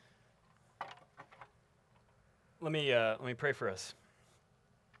Let me pray for us.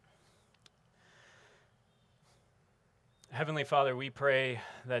 Heavenly Father, we pray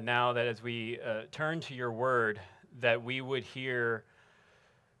that now that as we turn to your word, that we would hear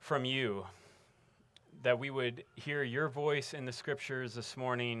from you, that we would hear your voice in the scriptures this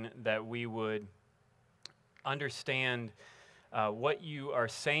morning, that we would understand what you are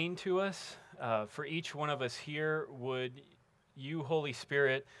saying to us. For each one of us here, would you, Holy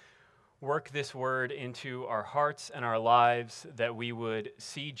Spirit, work this word into our hearts and our lives, that we would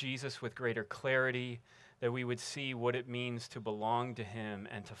see Jesus with greater clarity, that we would see what it means to belong to him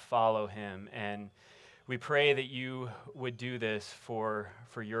and to follow him. And we pray that you would do this for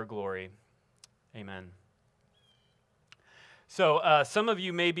your glory. Amen. So some of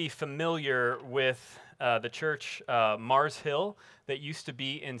you may be familiar with the church Mars Hill that used to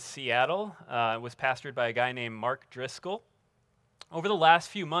be in Seattle. It was pastored by a guy named Mark Driscoll. Over the last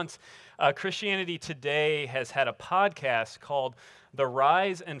few months, Christianity Today has had a podcast called The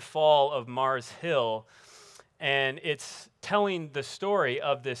Rise and Fall of Mars Hill, and it's telling the story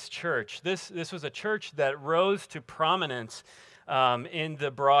of this church. This was a church that rose to prominence in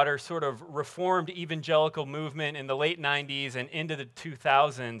the broader sort of Reformed evangelical movement in the late 90s and into the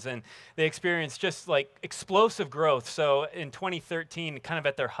 2000s, and they experienced just like explosive growth. So in 2013, kind of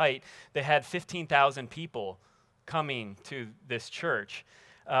at their height, they had 15,000 people coming to this church.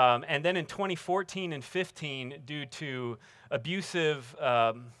 And then in 2014 and 15, due to abusive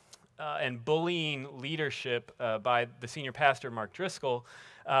and bullying leadership by the senior pastor, Mark Driscoll,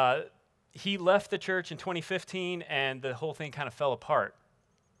 he left the church in 2015, and the whole thing kind of fell apart.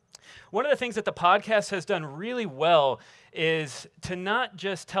 One of the things that the podcast has done really well is to not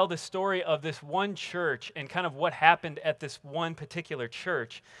just tell the story of this one church and kind of what happened at this one particular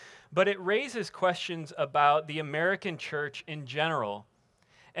church, but it raises questions about the American church in general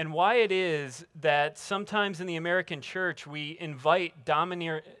and why it is that sometimes in the American church we invite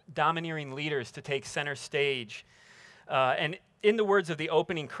domineering leaders to take center stage. And in the words of the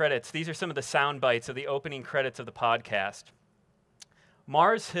opening credits, these are some of the sound bites of the opening credits of the podcast.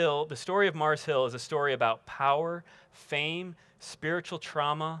 Mars Hill, the story of Mars Hill is a story about power, fame, spiritual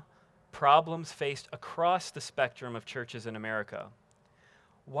trauma, problems faced across the spectrum of churches in America.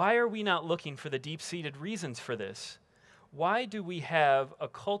 Why are we not looking for the deep-seated reasons for this? Why do we have a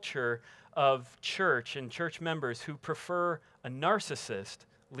culture of church and church members who prefer a narcissist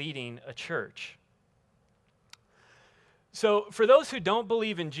leading a church? So for those who don't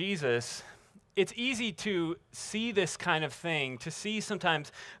believe in Jesus, it's easy to see this kind of thing, to see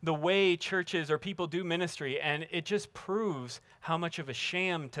sometimes the way churches or people do ministry, and it just proves how much of a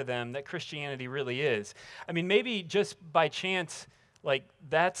sham to them that Christianity really is. I mean, maybe just by chance, like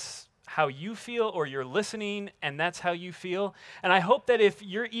that's how you feel, or you're listening and that's how you feel. And I hope that if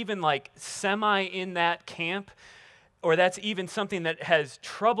you're even like semi in that camp, or that's even something that has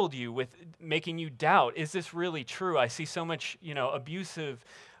troubled you with making you doubt, is this really true? I see so much, abusive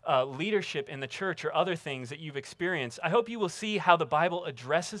leadership in the church or other things that you've experienced. I hope you will see how the Bible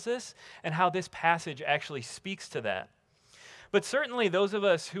addresses this and how this passage actually speaks to that. But certainly those of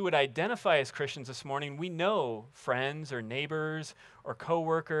us who would identify as Christians this morning, we know friends or neighbors or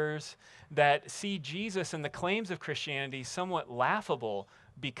coworkers that see Jesus and the claims of Christianity somewhat laughable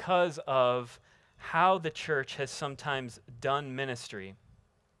because of how the church has sometimes done ministry.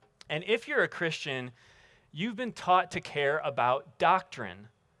 And if you're a Christian, you've been taught to care about doctrine.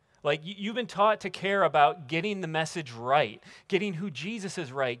 Like you've been taught to care about getting the message right, getting who Jesus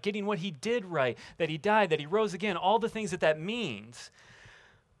is right, getting what he did right, that he died, that he rose again, all the things that means.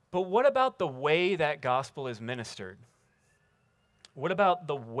 But what about the way that gospel is ministered? What about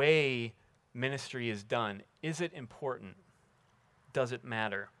the way ministry is done? Is it important? Does it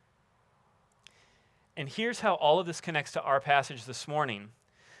matter? And here's how all of this connects to our passage this morning.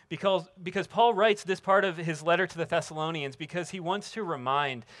 Because Paul writes this part of his letter to the Thessalonians because he wants to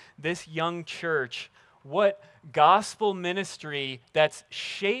remind this young church what gospel ministry that's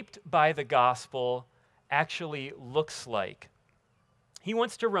shaped by the gospel actually looks like. He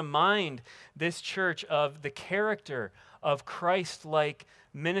wants to remind this church of the character of Christ-like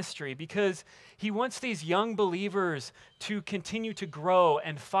ministry because he wants these young believers to continue to grow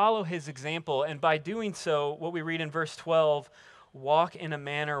and follow his example. And by doing so, what we read in verse 12, walk in a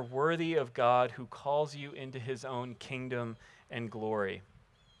manner worthy of God who calls you into his own kingdom and glory.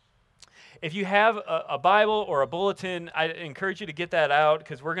 If you have a Bible or a bulletin, I encourage you to get that out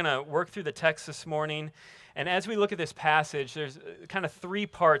because we're going to work through the text this morning. And as we look at this passage, there's kind of three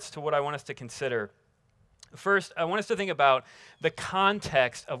parts to what I want us to consider. First, I want us to think about the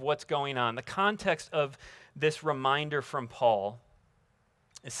context of what's going on, the context of this reminder from Paul.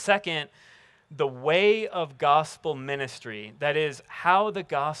 Second, the way of gospel ministry, that is, how the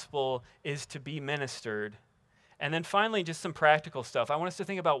gospel is to be ministered. And then finally, just some practical stuff. I want us to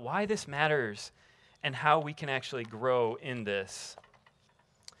think about why this matters and how we can actually grow in this.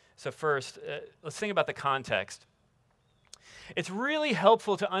 So first, let's think about the context. It's really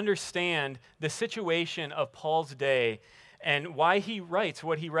helpful to understand the situation of Paul's day and why he writes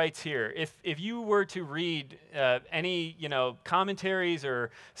what he writes here. If you were to read any commentaries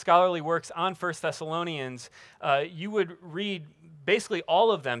or scholarly works on 1 Thessalonians, you would read basically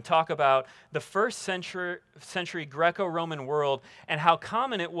all of them talk about the first century Greco-Roman world and how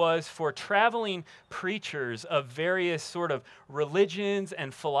common it was for traveling preachers of various sort of religions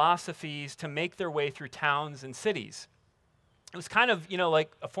and philosophies to make their way through towns and cities. It was kind of,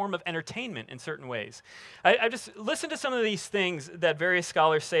 like a form of entertainment in certain ways. I just listened to some of these things that various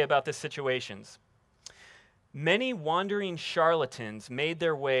scholars say about these situations. Many wandering charlatans made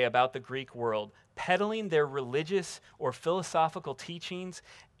their way about the Greek world, peddling their religious or philosophical teachings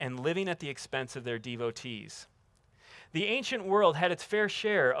and living at the expense of their devotees. The ancient world had its fair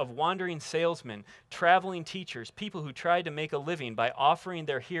share of wandering salesmen, traveling teachers, people who tried to make a living by offering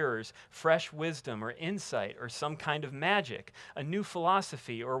their hearers fresh wisdom or insight or some kind of magic, a new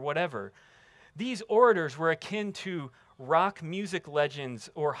philosophy or whatever. These orators were akin to rock music legends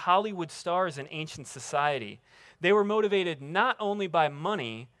or Hollywood stars in ancient society. They were motivated not only by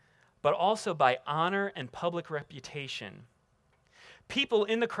money, but also by honor and public reputation. People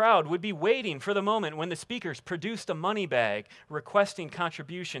in the crowd would be waiting for the moment when the speakers produced a money bag requesting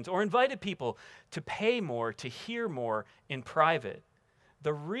contributions or invited people to pay more to hear more in private.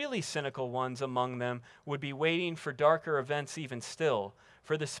 The really cynical ones among them would be waiting for darker events even still,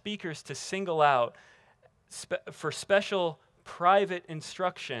 for the speakers to single out for special private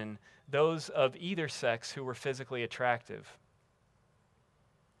instruction those of either sex who were physically attractive.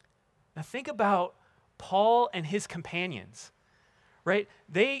 Now think about Paul and his companions. Right?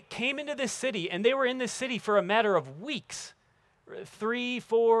 They came into this city, and they were in this city for a matter of weeks, 3,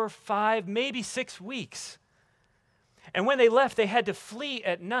 4, 5, maybe 6 weeks. And when they left, they had to flee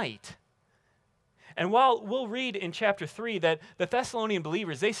at night. And while we'll read in chapter 3 that the Thessalonian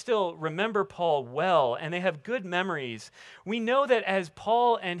believers, they still remember Paul well, and they have good memories, we know that as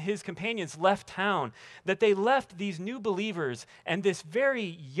Paul and his companions left town, that they left these new believers and this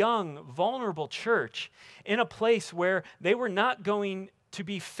very young, vulnerable church in a place where they were not going to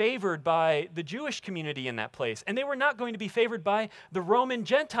be favored by the Jewish community in that place, and they were not going to be favored by the Roman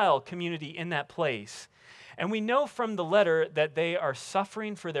Gentile community in that place. And we know from the letter that they are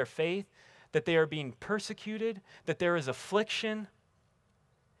suffering for their faith, that they are being persecuted, that there is affliction.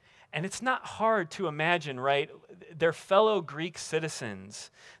 And it's not hard to imagine, right, their fellow Greek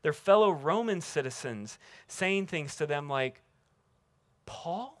citizens, their fellow Roman citizens saying things to them like,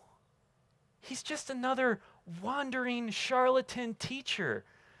 Paul? He's just another wandering charlatan teacher.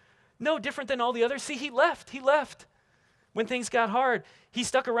 No different than all the others. See, he left. When things got hard, he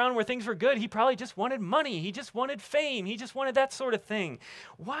stuck around where things were good. He probably just wanted money. He just wanted fame. He just wanted that sort of thing.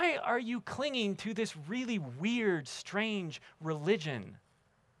 Why are you clinging to this really weird, strange religion?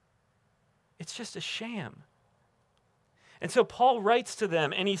 It's just a sham. And so Paul writes to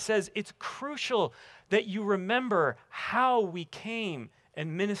them and he says, it's crucial that you remember how we came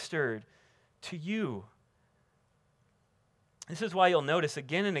and ministered to you. This is why you'll notice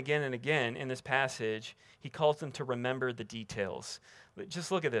again and again and again in this passage, he calls them to remember the details.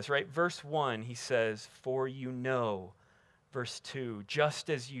 Just look at this, right? Verse 1, he says, for you know. Verse 2, just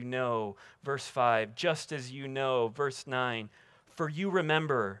as you know. Verse 5, just as you know. Verse 9, for you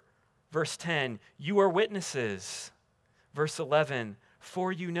remember. Verse 10, you are witnesses. Verse 11,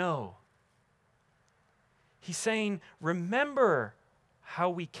 for you know. He's saying, remember how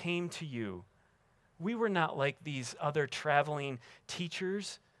we came to you. We were not like these other traveling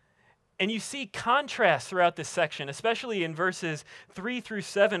teachers. And you see contrast throughout this section, especially in verses 3 through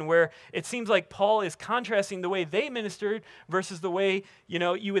 7, where it seems like Paul is contrasting the way they ministered versus the way,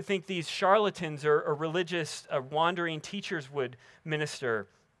 you would think these charlatans or religious wandering teachers would minister.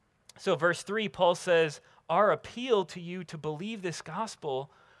 So verse 3, Paul says, our appeal to you to believe this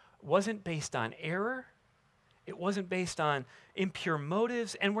gospel wasn't based on error. It wasn't based on impure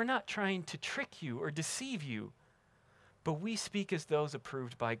motives, and we're not trying to trick you or deceive you, but we speak as those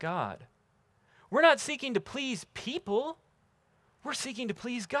approved by God. We're not seeking to please people. We're seeking to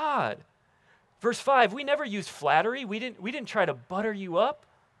please God. Verse 5, we never used flattery. We didn't try to butter you up.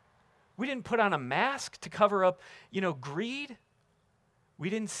 We didn't put on a mask to cover up, greed. We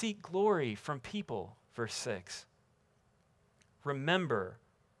didn't seek glory from people. Verse 6. Remember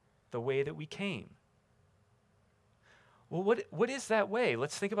the way that we came. Well, what is that way?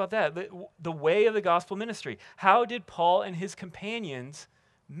 Let's think about that. The way of the gospel ministry. How did Paul and his companions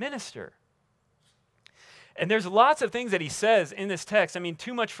minister? And there's lots of things that he says in this text. I mean,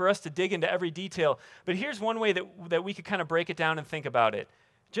 too much for us to dig into every detail. But here's one way that we could kind of break it down and think about it.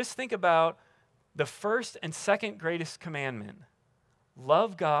 Just think about the first and second greatest commandment.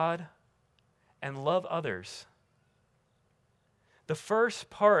 Love God and love others. The first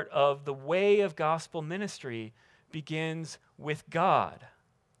part of the way of gospel ministry begins with God,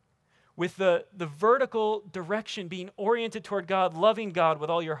 with the vertical direction being oriented toward God, loving God with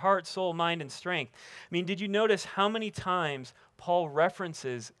all your heart, soul, mind, and strength. I mean, did you notice how many times Paul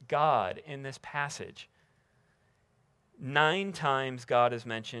references God in this passage? 9 times God is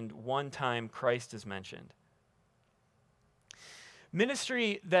mentioned, 1 time Christ is mentioned.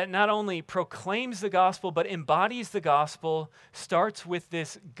 Ministry that not only proclaims the gospel but embodies the gospel starts with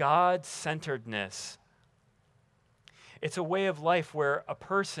this God-centeredness. It's a way of life where a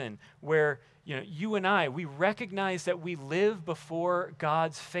person, where you and I, we recognize that we live before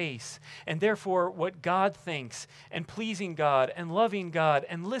God's face, and therefore what God thinks, and pleasing God, and loving God,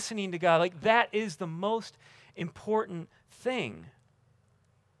 and listening to God, like that is the most important thing.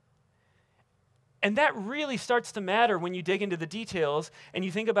 And that really starts to matter when you dig into the details and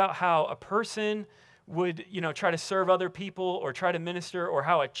you think about how a person would, try to serve other people or try to minister, or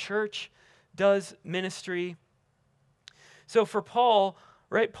how a church does ministry. So for Paul,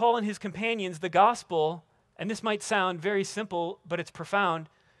 right, Paul and his companions, the gospel, and this might sound very simple, but it's profound,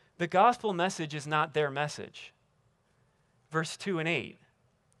 the gospel message is not their message. Verse 2 and 8,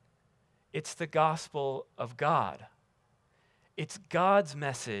 it's the gospel of God. It's God's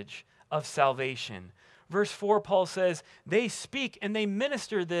message of salvation. Verse 4, Paul says, they speak and they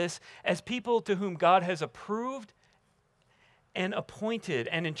minister this as people to whom God has approved and appointed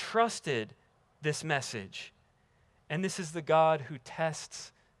and entrusted this message. And this is the God who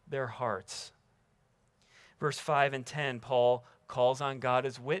tests their hearts. Verse 5 and 10, Paul calls on God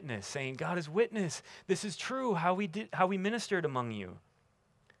as witness, saying, God is witness. This is true, how we ministered among you.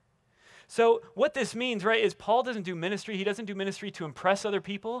 So what this means, right, is Paul doesn't do ministry. He doesn't do ministry to impress other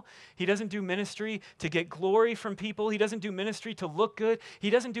people. He doesn't do ministry to get glory from people. He doesn't do ministry to look good. He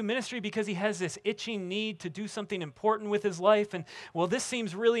doesn't do ministry because he has this itching need to do something important with his life. And, well, this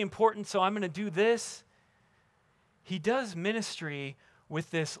seems really important, so I'm going to do this. He does ministry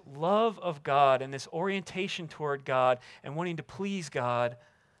with this love of God and this orientation toward God and wanting to please God,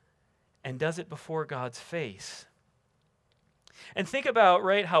 and does it before God's face. And think about,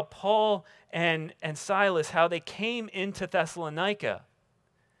 right, how Paul and Silas, how they came into Thessalonica.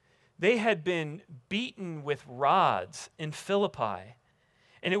 They had been beaten with rods in Philippi.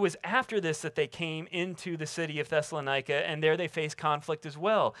 And it was after this that they came into the city of Thessalonica, and there they faced conflict as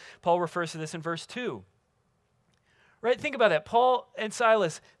well. Paul refers to this in verse 2. Right, think about that. Paul and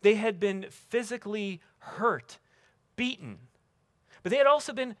Silas, they had been physically hurt, beaten, but they had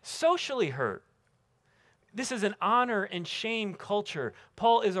also been socially hurt. This is an honor and shame culture.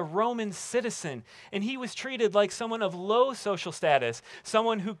 Paul is a Roman citizen, and he was treated like someone of low social status,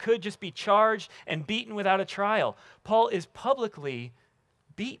 someone who could just be charged and beaten without a trial. Paul is publicly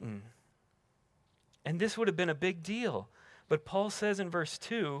beaten, and this would have been a big deal. But Paul says in verse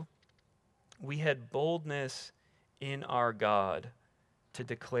 2, we had boldness in our God to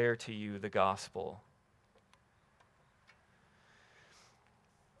declare to you the gospel.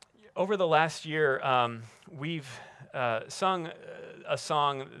 Over the last year, we've sung a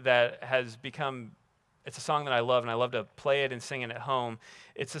song that has become, it's a song that I love, and I love to play it and sing it at home.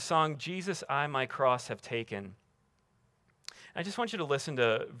 It's the song, Jesus, I my cross have taken. I just want you to listen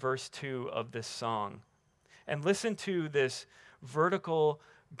to verse 2 of this song, and listen to this vertical,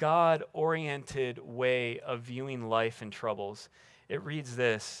 God-oriented way of viewing life and troubles. It reads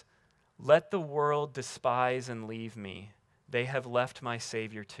this: let the world despise and leave me. They have left my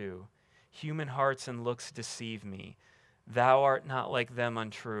Savior too. Human hearts and looks deceive me. Thou art not like them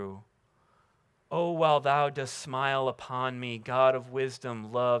untrue. Oh, while thou dost smile upon me, God of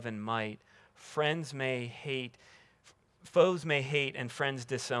wisdom, love, and might, foes may hate, and friends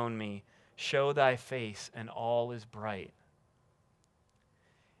disown me. Show thy face, and all is bright.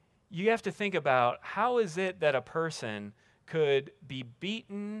 You have to think about, how is it that a person could be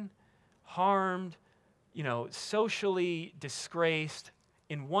beaten, harmed, socially disgraced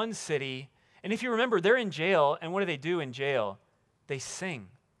in one city? And if you remember, they're in jail, and what do in jail? They sing.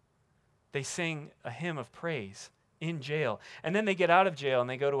 They sing a hymn of praise in jail. And then they get out of jail and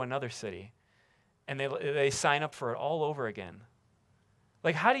they go to another city, and they sign up for it all over again.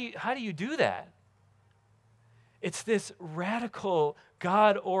 Like, how do you do that? It's this radical,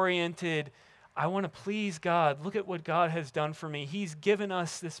 God-oriented, I want to please God. Look at what God has done for me. He's given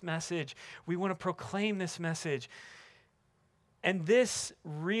us this message. We want to proclaim this message. And this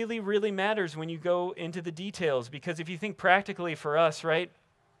really, really matters when you go into the details, because if you think practically for us, right,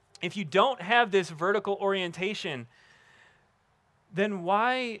 if you don't have this vertical orientation, then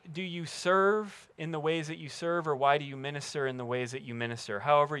why do you serve in the ways that you serve, or why do you minister in the ways that you minister?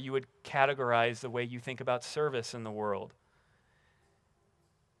 However you would categorize the way you think about service in the world.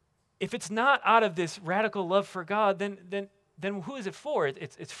 If it's not out of this radical love for God, then who is it for?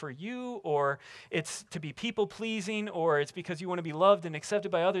 It's for you, or it's to be people-pleasing, or it's because you want to be loved and accepted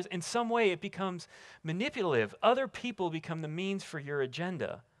by others. In some way, it becomes manipulative. Other people become the means for your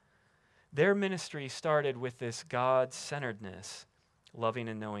agenda. Their ministry started with this God-centeredness, loving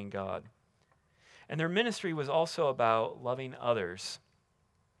and knowing God. And their ministry was also about loving others.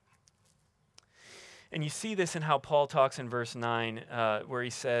 And you see this in how Paul talks in verse 9, where he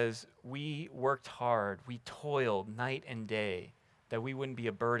says, we worked hard, we toiled night and day, that we wouldn't be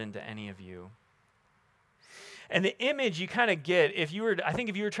a burden to any of you. And the image you kind of get, if you were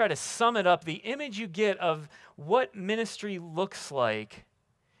trying to sum it up, the image you get of what ministry looks like,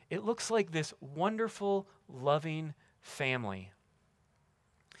 it looks like this wonderful, loving family.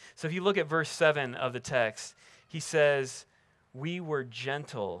 So if you look at verse 7 of the text, he says, we were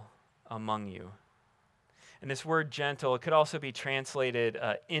gentle among you. And this word gentle, it could also be translated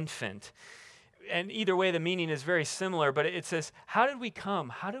infant. And either way, the meaning is very similar, but it says, how did we come?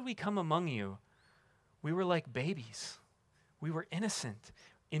 How did we come among you? We were like babies. We were innocent,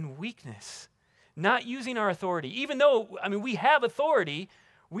 in weakness, not using our authority. Even though, we have authority,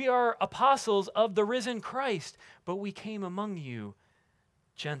 we are apostles of the risen Christ, but we came among you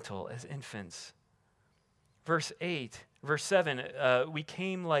gentle as infants. Verse 7, we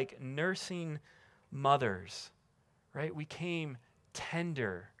came like nursing mothers, right? We came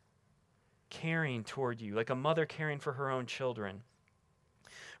tender, caring toward you, like a mother caring for her own children.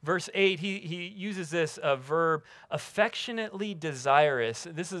 Verse 8, he uses this verb, affectionately desirous.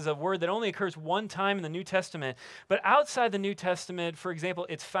 This is a word that only occurs one time in the New Testament, but outside the New Testament, for example,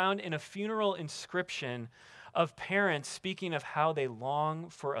 it's found in a funeral inscription of parents speaking of how they long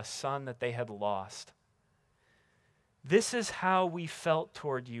for a son that they had lost. This is how we felt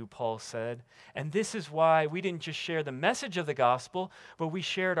toward you, Paul said, and this is why we didn't just share the message of the gospel, but we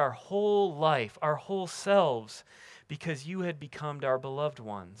shared our whole life, our whole selves, because you had become our beloved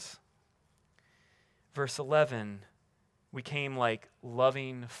ones. Verse 11, we came like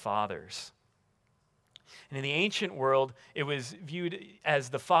loving fathers. And in the ancient world, it was viewed as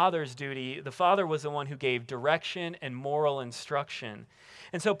the father's duty. The father was the one who gave direction and moral instruction.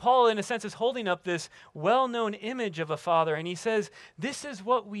 And so Paul, in a sense, is holding up this well-known image of a father, and he says, this is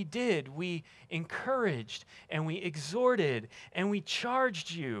what we did. We encouraged, and we exhorted, and we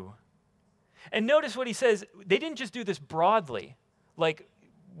charged you. And notice what he says. They didn't just do this broadly, like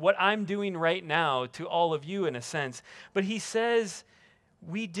what I'm doing right now to all of you in a sense, but he says,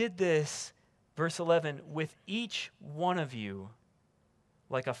 we did this, verse 11, with each one of you,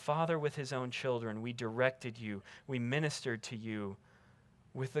 like a father with his own children. We directed you, we ministered to you,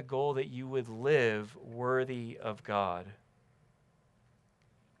 with the goal that you would live worthy of God.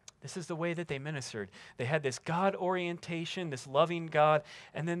 This is the way that they ministered. They had this God orientation, this loving God,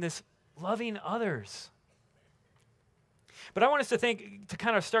 and then this loving others. But I want us to think, to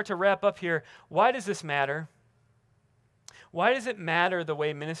kind of start to wrap up here, why does this matter? Why does it matter the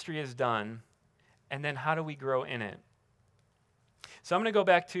way ministry is done? And then how do we grow in it? So I'm going to go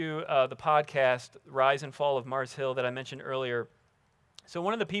back to the podcast, Rise and Fall of Mars Hill, that I mentioned earlier. So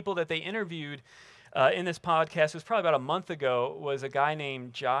one of the people that they interviewed in this podcast, was probably about a month ago, was a guy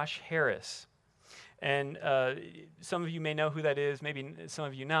named Josh Harris. And some of you may know who that is, maybe some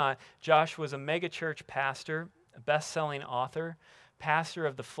of you not. Josh was a megachurch pastor, a best-selling author, pastor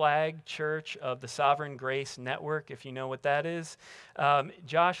of the Flag Church of the Sovereign Grace Network, if you know what that is.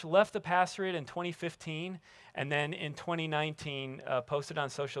 Josh left the pastorate in 2015, and then in 2019 posted on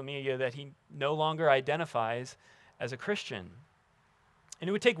social media that he no longer identifies as a Christian. And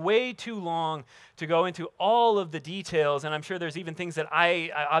it would take way too long to go into all of the details, and I'm sure there's even things that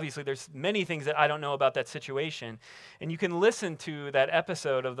obviously there's many things that I don't know about that situation. And you can listen to that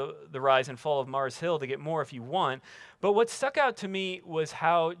episode of the Rise and Fall of Mars Hill to get more if you want. But what stuck out to me was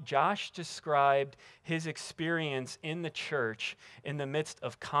how Josh described his experience in the church in the midst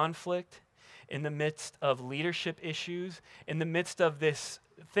of conflict, in the midst of leadership issues, in the midst of this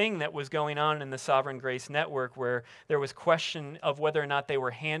thing that was going on in the Sovereign Grace Network, where there was question of whether or not they were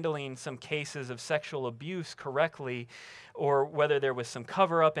handling some cases of sexual abuse correctly, or whether there was some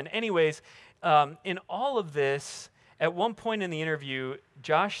cover-up. And anyways, in all of this, At one point in the interview,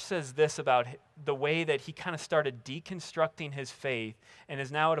 Josh says this about the way that he kind of started deconstructing his faith and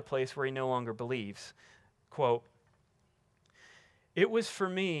is now at a place where he no longer believes. Quote, it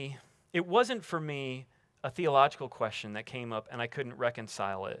wasn't for me a theological question that came up and I couldn't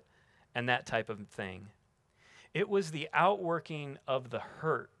reconcile it and that type of thing. It was the outworking of the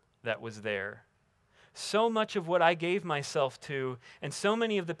hurt that was there. So much of what I gave myself to and so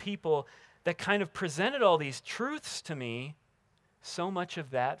many of the people that kind of presented all these truths to me, so much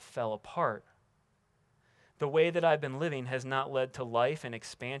of that fell apart. The way that I've been living has not led to life and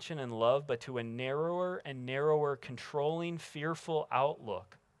expansion and love, but to a narrower and narrower, controlling, fearful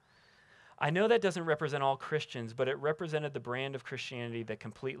outlook. I know that doesn't represent all Christians, but it represented the brand of Christianity that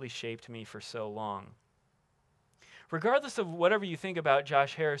completely shaped me for so long. Regardless of whatever you think about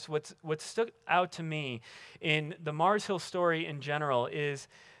Josh Harris, what stuck out to me in the Mars Hill story in general is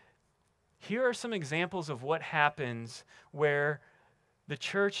here are some examples of what happens where the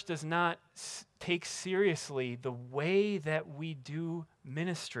church does not take seriously the way that we do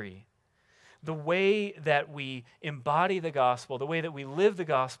ministry, the way that we embody the gospel, the way that we live the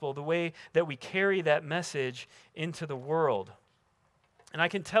gospel, the way that we carry that message into the world. And I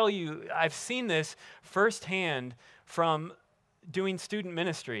can tell you, I've seen this firsthand from doing student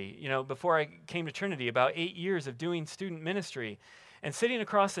ministry. Before I came to Trinity, about 8 years of doing student ministry and sitting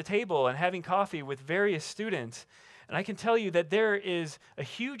across the table and having coffee with various students. And I can tell you that there is a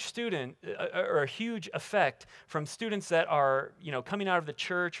huge a huge effect from students that are, coming out of the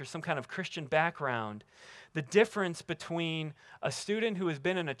church or some kind of Christian background. The difference between a student who has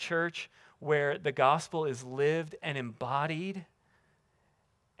been in a church where the gospel is lived and embodied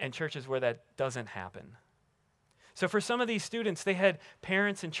and churches where that doesn't happen. So for some of these students, they had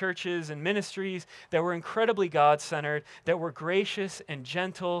parents and churches and ministries that were incredibly God-centered, that were gracious and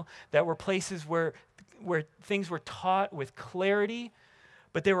gentle, that were places where things were taught with clarity,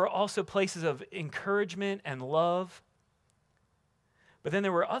 but there were also places of encouragement and love. But then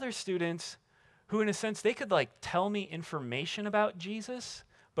there were other students who, in a sense, they could tell me information about Jesus,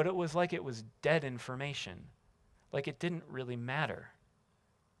 but it was like it was dead information, like it didn't really matter.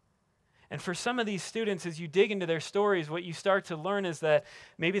 And for some of these students, as you dig into their stories, what you start to learn is that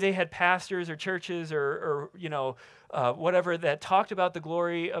maybe they had pastors or churches or whatever that talked about the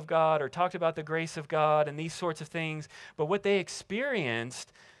glory of God or talked about the grace of God and these sorts of things. But what they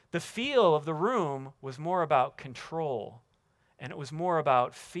experienced, the feel of the room was more about control, and it was more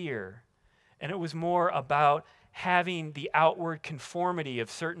about fear, and it was more about having the outward conformity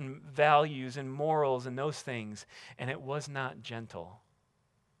of certain values and morals and those things, and it was not gentle.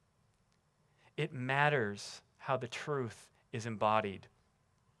 It matters how the truth is embodied.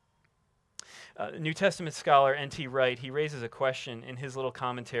 New Testament scholar N.T. Wright, he raises a question in his little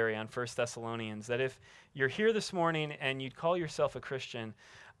commentary on 1 Thessalonians that if you're here this morning and you'd call yourself a Christian,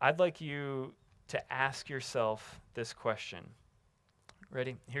 I'd like you to ask yourself this question.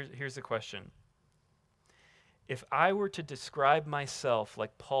 Ready? Here's the question. If I were to describe myself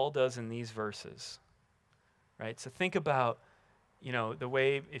like Paul does in these verses, right? So think about the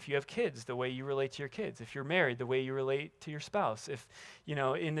way, if you have kids, the way you relate to your kids. If you're married, the way you relate to your spouse. If,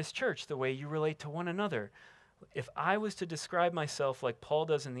 in this church, the way you relate to one another. If I was to describe myself like Paul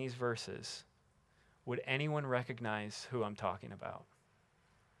does in these verses, would anyone recognize who I'm talking about?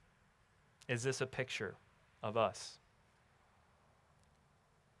 Is this a picture of us?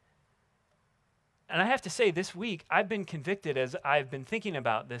 And I have to say, this week, I've been convicted as I've been thinking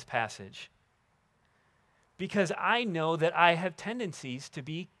about this passage, because I know that I have tendencies to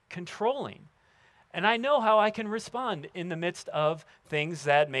be controlling. And I know how I can respond in the midst of things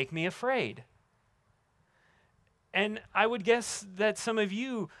that make me afraid. And I would guess that some of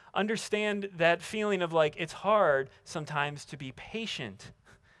you understand that feeling of it's hard sometimes to be patient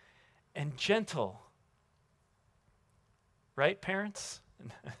and gentle. Right, parents?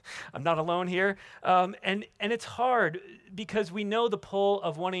 I'm not alone here. And it's hard because we know the pull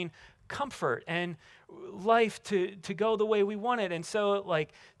of wanting comfort and life to go the way we want it. And so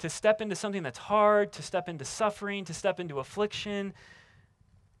to step into something that's hard, to step into suffering, to step into affliction.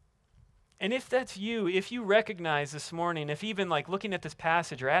 And if that's you, if you recognize this morning, if even looking at this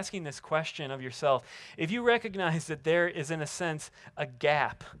passage or asking this question of yourself, if you recognize that there is in a sense a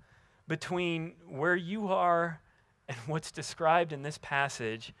gap between where you are and what's described in this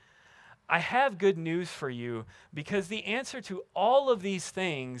passage, I have good news for you, because the answer to all of these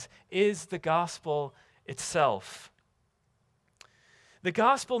things is the gospel itself. The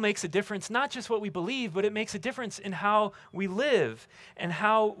gospel makes a difference, not just what we believe, but it makes a difference in how we live and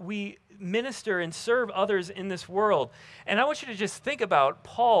how we minister and serve others in this world. And I want you to just think about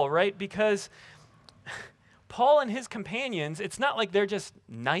Paul, right? Because Paul and his companions, it's not like they're just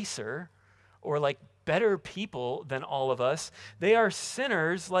nicer or like better people than all of us. They are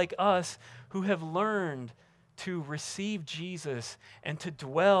sinners like us who have learned to receive Jesus and to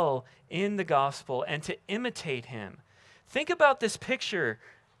dwell in the gospel and to imitate him. Think about this picture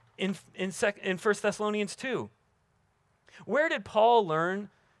in 1 Thessalonians 2. Where did Paul learn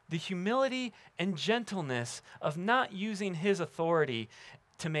the humility and gentleness of not using his authority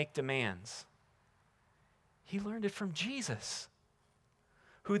to make demands? He learned it from Jesus,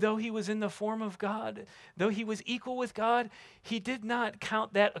 who, though he was in the form of God, though he was equal with God, he did not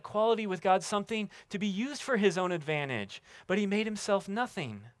count that equality with God something to be used for his own advantage, but he made himself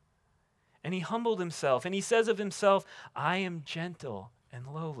nothing. And he humbled himself, and he says of himself, I am gentle and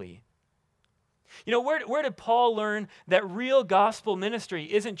lowly. You know, where did Paul learn that real gospel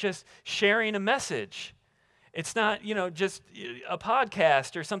ministry isn't just sharing a message? It's not, just a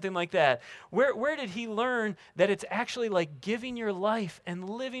podcast or something like that. Where did he learn that it's actually like giving your life and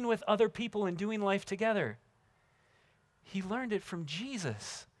living with other people and doing life together? He learned it from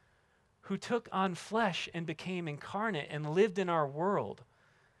Jesus, who took on flesh and became incarnate and lived in our world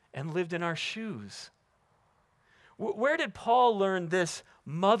and lived in our shoes. Where did Paul learn this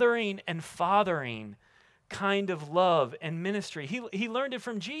mothering and fathering kind of love and ministry? He learned it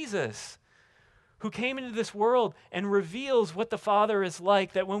from Jesus, who came into this world and reveals what the Father is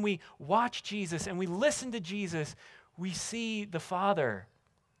like, that when we watch Jesus and we listen to Jesus, we see the Father.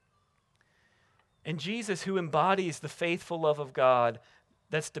 And Jesus, who embodies the faithful love of God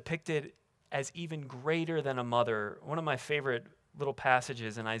that's depicted as even greater than a mother. One of my favorite little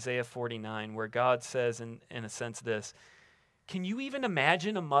passages in Isaiah 49, where God says, in a sense, this: can you even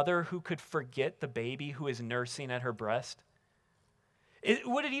imagine a mother who could forget the baby who is nursing at her breast?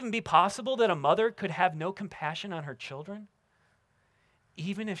 Would it even be possible that a mother could have no compassion on her children?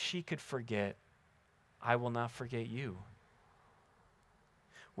 Even if she could forget, I will not forget you.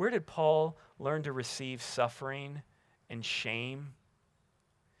 Where did Paul learn to receive suffering and shame?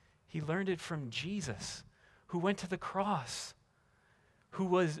 He learned it from Jesus, who went to the cross, who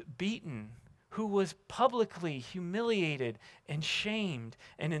was beaten, who was publicly humiliated and shamed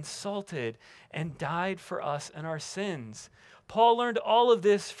and insulted and died for us and our sins. Paul learned all of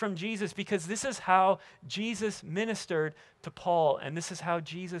this from Jesus because this is how Jesus ministered to Paul, and this is how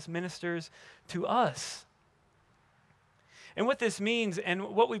Jesus ministers to us. And what this means,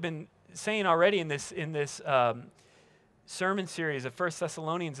 and what we've been saying already in this sermon series of 1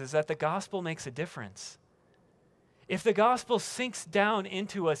 Thessalonians, is that the gospel makes a difference. If the gospel sinks down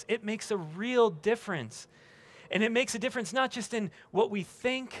into us, it makes a real difference. And it makes a difference not just in what we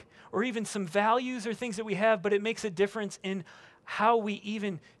think or even some values or things that we have, but it makes a difference in how we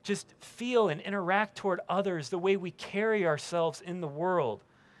even just feel and interact toward others, the way we carry ourselves in the world,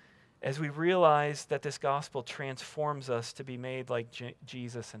 as we realize that this gospel transforms us to be made like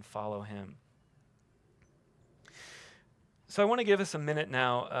Jesus and follow him. So I want to give us a minute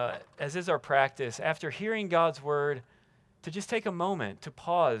now, as is our practice, after hearing God's word, to just take a moment to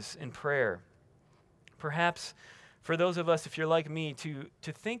pause in prayer. Perhaps for those of us, if you're like me, to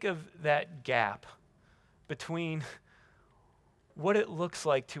think of that gap between what it looks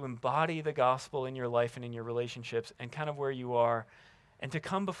like to embody the gospel in your life and in your relationships and kind of where you are, and to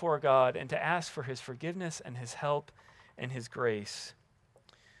come before God and to ask for his forgiveness and his help and his grace.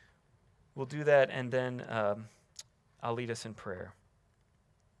 We'll do that, and then I'll lead us in prayer.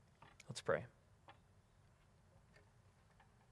 Let's pray.